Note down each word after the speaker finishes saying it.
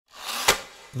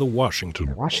The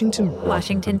Washington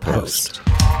Post.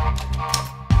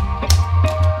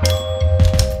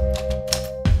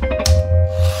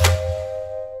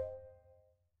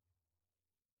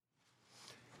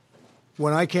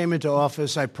 When I came into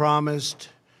office, I promised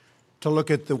to look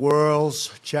at the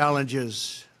world's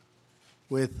challenges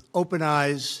with open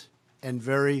eyes and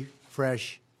very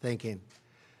fresh thinking.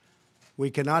 We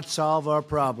cannot solve our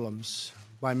problems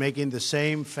by making the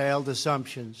same failed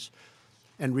assumptions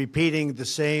and repeating the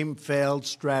same failed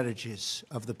strategies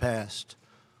of the past.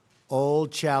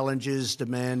 Old challenges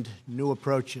demand new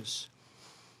approaches.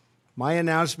 My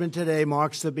announcement today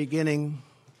marks the beginning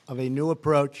of a new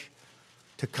approach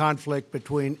to conflict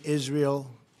between Israel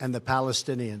and the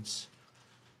Palestinians.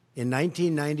 In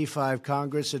 1995,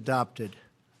 Congress adopted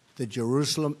the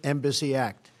Jerusalem Embassy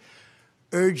Act,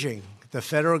 urging the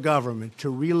federal government to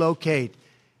relocate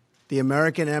the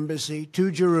American embassy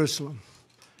to Jerusalem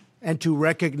and to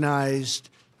recognize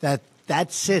that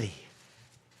that city,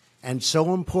 and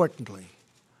so importantly,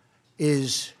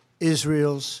 is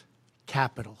Israel's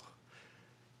capital.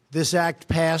 This act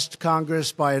passed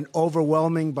Congress by an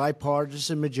overwhelming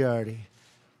bipartisan majority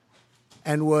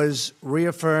and was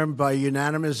reaffirmed by a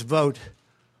unanimous vote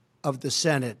of the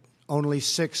Senate only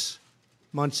 6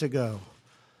 months ago.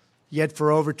 Yet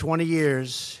for over 20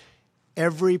 years,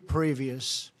 every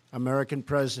previous American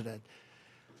president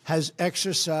has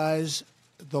exercised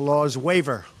the law's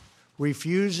waiver,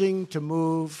 refusing to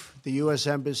move the U.S.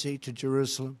 Embassy to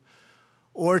Jerusalem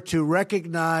or to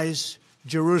recognize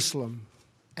Jerusalem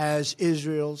as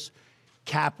Israel's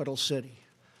capital city.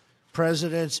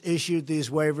 Presidents issued these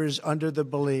waivers under the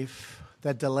belief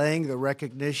that delaying the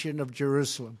recognition of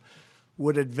Jerusalem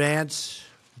would advance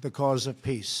the cause of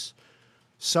peace.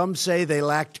 Some say they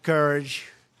lacked courage,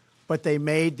 but they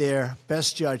made their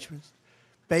best judgments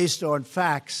based on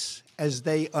facts as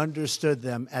they understood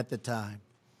them at the time.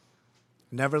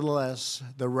 Nevertheless,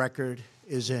 the record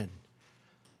is in.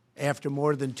 After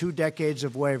more than 2 decades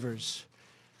of waivers,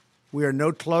 we are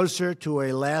no closer to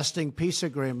a lasting peace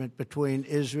agreement between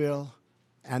Israel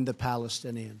and the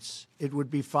Palestinians. It would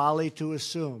be folly to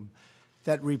assume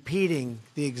that repeating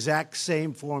the exact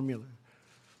same formula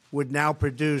would now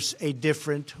produce a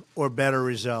different or better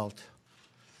result.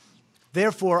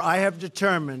 Therefore, I have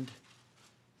determined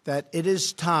that it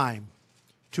is time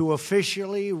to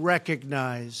officially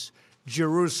recognize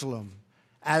Jerusalem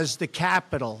as the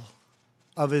capital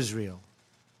of Israel.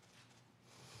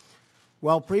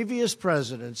 While previous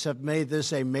presidents have made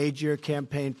this a major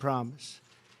campaign promise,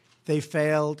 they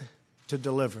failed to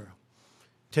deliver.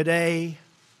 Today,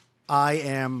 I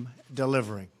am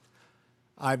delivering.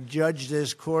 I've judged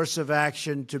this course of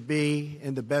action to be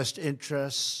in the best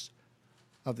interests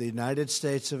of the United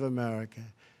States of America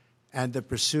and the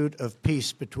pursuit of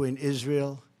peace between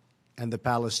Israel and the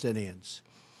Palestinians.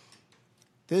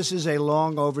 This is a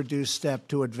long overdue step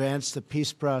to advance the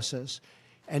peace process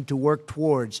and to work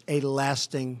towards a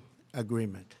lasting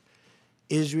agreement.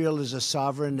 Israel is a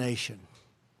sovereign nation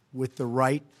with the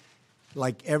right,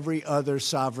 like every other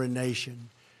sovereign nation,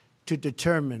 to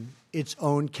determine its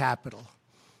own capital.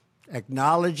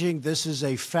 Acknowledging this is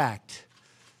a fact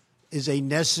is a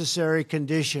necessary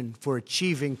condition for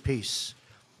achieving peace.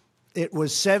 It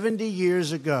was 70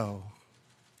 years ago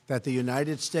that the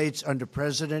United States, under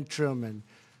President Truman,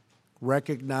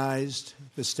 recognized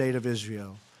the State of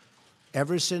Israel.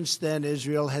 Ever since then,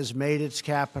 Israel has made its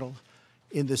capital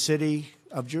in the city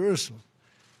of Jerusalem,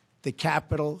 the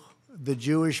capital the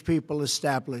Jewish people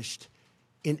established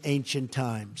in ancient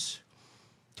times.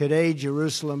 Today,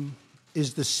 Jerusalem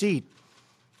is the seat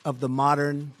of the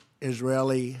modern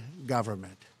Israeli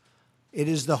government. It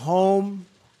is the home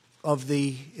of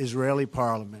the Israeli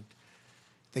parliament,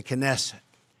 the Knesset,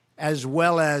 as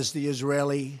well as the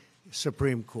Israeli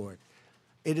Supreme Court.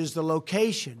 It is the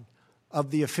location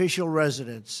of the official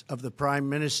residence of the Prime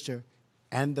Minister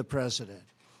and the President.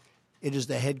 It is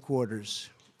the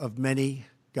headquarters of many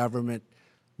government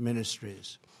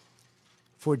ministries.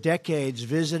 For decades,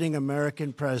 visiting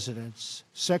American presidents,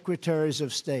 secretaries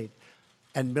of state,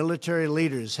 and military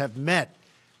leaders have met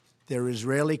their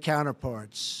Israeli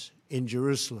counterparts in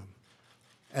Jerusalem,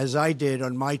 as I did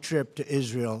on my trip to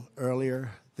Israel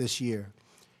earlier this year.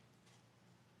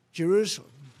 Jerusalem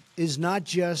is not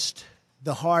just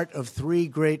the heart of 3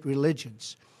 great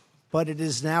religions, but it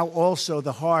is now also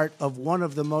the heart of one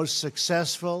of the most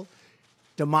successful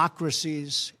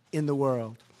democracies in the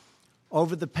world.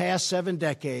 Over the past 7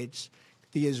 decades,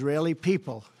 the Israeli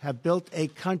people have built a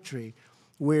country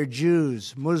where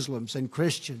Jews, Muslims, and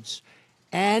Christians,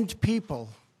 and people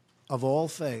of all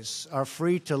faiths are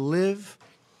free to live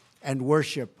and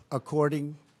worship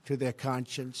according to their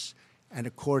conscience and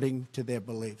according to their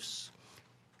beliefs.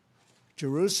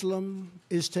 Jerusalem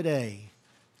is today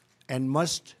and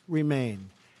must remain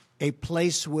a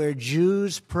place where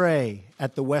Jews pray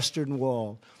at the Western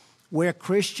Wall, where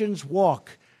Christians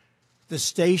walk the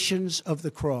stations of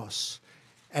the cross,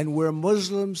 and where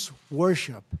Muslims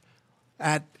worship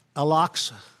at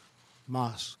Al-Aqsa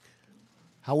Mosque.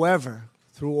 However,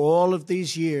 through all of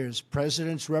these years,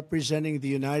 presidents representing the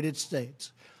United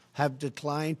States have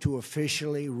declined to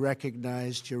officially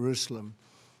recognize Jerusalem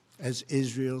as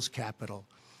Israel's capital.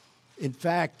 In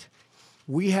fact,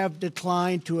 we have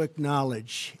declined to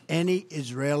acknowledge any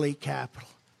Israeli capital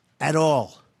at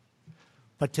all.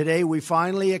 But today we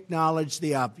finally acknowledge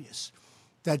the obvious,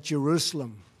 that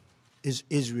Jerusalem is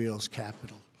Israel's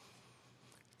capital.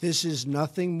 This is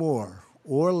nothing more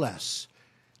or less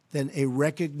than a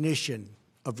recognition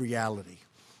of reality.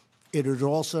 It is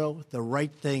also the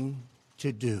right thing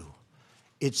to do.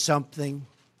 It's something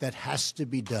that has to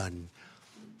be done.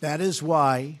 That is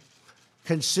why,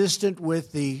 consistent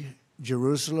with the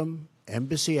Jerusalem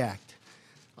Embassy Act,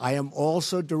 I am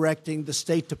also directing the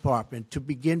State Department to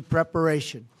begin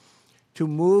preparation to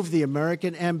move the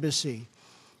American Embassy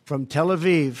from Tel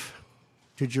Aviv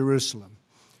to Jerusalem.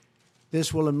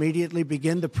 This will immediately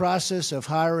begin the process of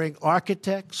hiring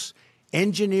architects,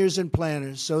 engineers, and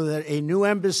planners so that a new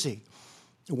embassy,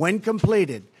 when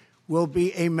completed, will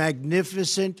be a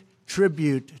magnificent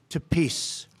tribute to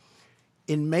peace.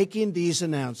 In making these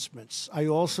announcements, I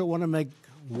also want to make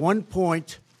one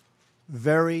point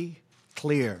very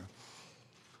clear.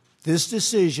 This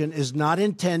decision is not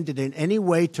intended in any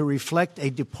way to reflect a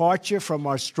departure from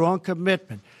our strong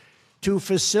commitment to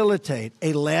facilitate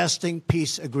a lasting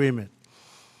peace agreement.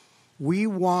 We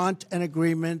want an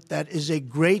agreement that is a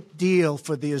great deal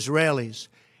for the Israelis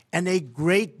and a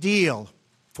great deal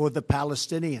for the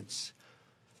Palestinians.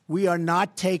 We are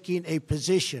not taking a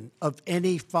position of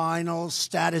any final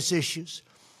status issues,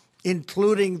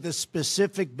 including the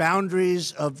specific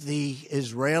boundaries of the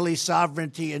Israeli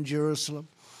sovereignty in Jerusalem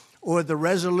or the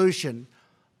resolution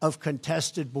of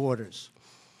contested borders.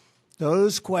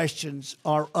 Those questions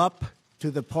are up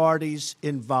to the parties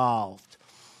involved.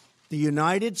 The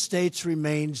United States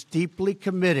remains deeply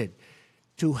committed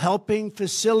to helping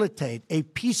facilitate a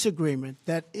peace agreement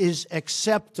that is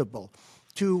acceptable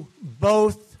to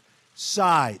both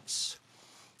sides.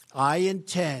 I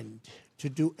intend to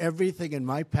do everything in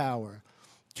my power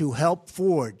to help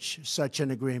forge such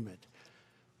an agreement.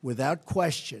 Without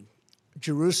question,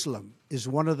 Jerusalem is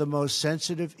one of the most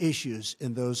sensitive issues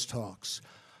in those talks.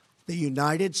 The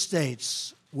United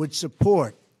States would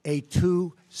support a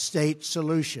two-state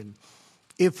solution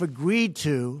if agreed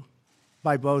to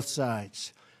by both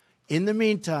sides. In the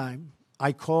meantime,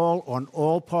 I call on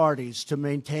all parties to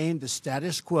maintain the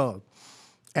status quo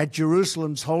at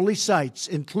Jerusalem's holy sites,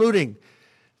 including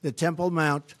the Temple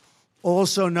Mount,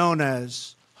 also known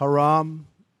as Haram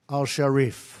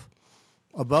al-Sharif.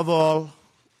 Above all,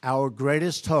 our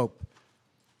greatest hope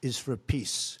is for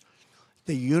peace,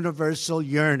 the universal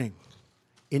yearning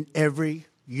in every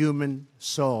human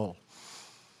soul.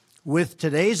 With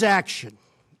today's action,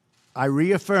 I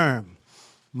reaffirm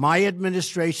my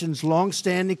administration's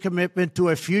longstanding commitment to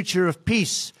a future of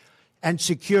peace and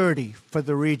security for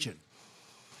the region.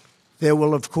 There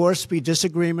will, of course, be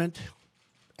disagreement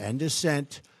and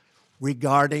dissent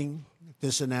regarding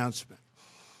this announcement.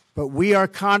 But we are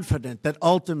confident that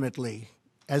ultimately,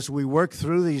 as we work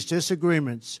through these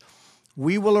disagreements,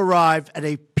 we will arrive at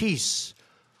a peace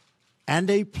and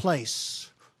a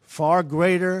place far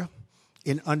greater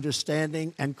in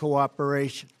understanding and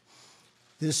cooperation.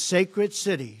 This sacred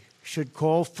city should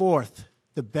call forth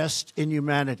the best in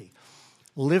humanity,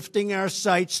 lifting our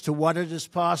sights to what it is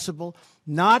possible,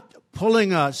 not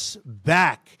pulling us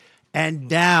back and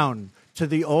down to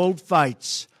the old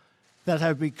fights that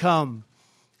have become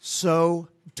so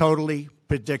totally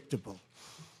predictable.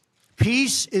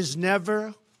 Peace is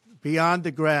never beyond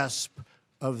the grasp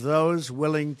of those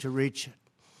willing to reach it.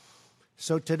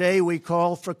 So today we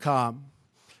call for calm,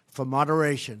 for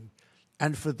moderation,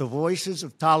 and for the voices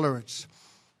of tolerance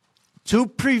to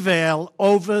prevail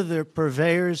over the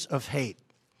purveyors of hate.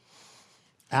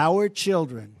 Our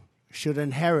children should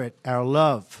inherit our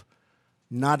love,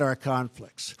 not our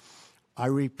conflicts. I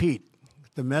repeat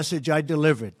the message I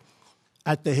delivered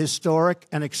at the historic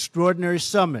and extraordinary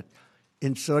summit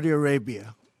in Saudi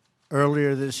Arabia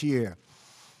earlier this year.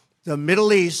 The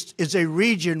Middle East is a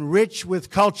region rich with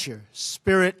culture,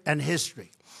 spirit, and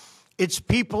history. Its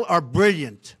people are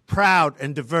brilliant, proud,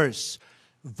 and diverse,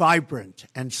 vibrant,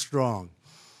 and strong.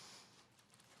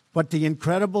 But the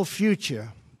incredible future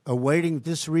awaiting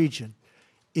this region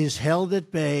is held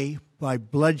at bay by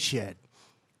bloodshed,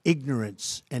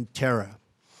 ignorance, and terror.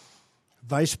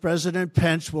 Vice President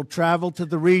Pence will travel to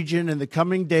the region in the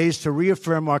coming days to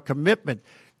reaffirm our commitment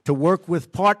to work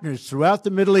with partners throughout the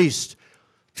Middle East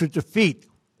to defeat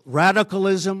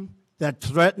radicalism that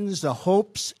threatens the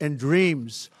hopes and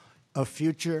dreams of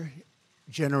future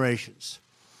generations.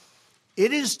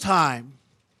 It is time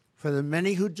for the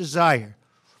many who desire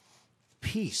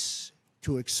peace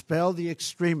to expel the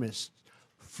extremists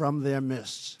from their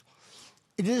midst.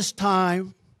 It is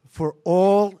time for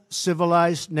all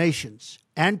civilized nations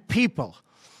and people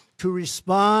to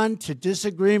respond to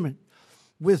disagreement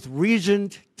with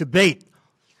reasoned debate,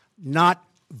 not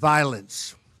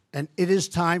violence. And it is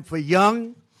time for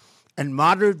young and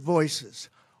moderate voices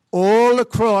all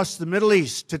across the Middle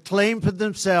East to claim for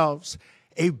themselves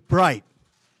a bright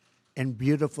and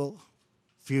beautiful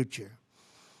future.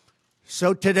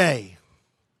 So today,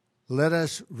 let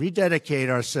us rededicate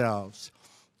ourselves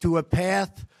to a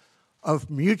path of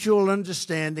mutual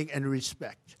understanding and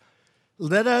respect.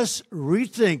 Let us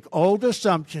rethink old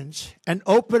assumptions and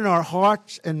open our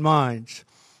hearts and minds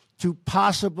to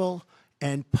possible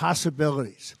and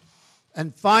possibilities.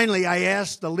 And finally, I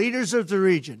ask the leaders of the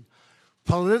region,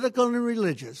 political and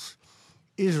religious,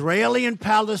 Israeli and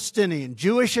Palestinian,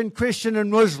 Jewish and Christian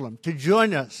and Muslim, to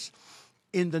join us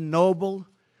in the noble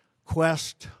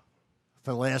quest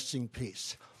for lasting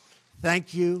peace.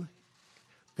 Thank you.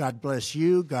 God bless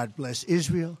you. God bless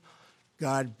Israel.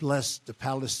 God bless the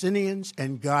Palestinians.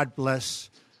 And God bless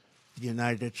the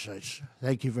United States.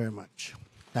 Thank you very much.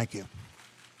 Thank you.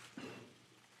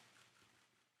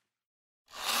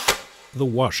 The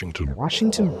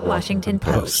Washington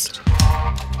Post.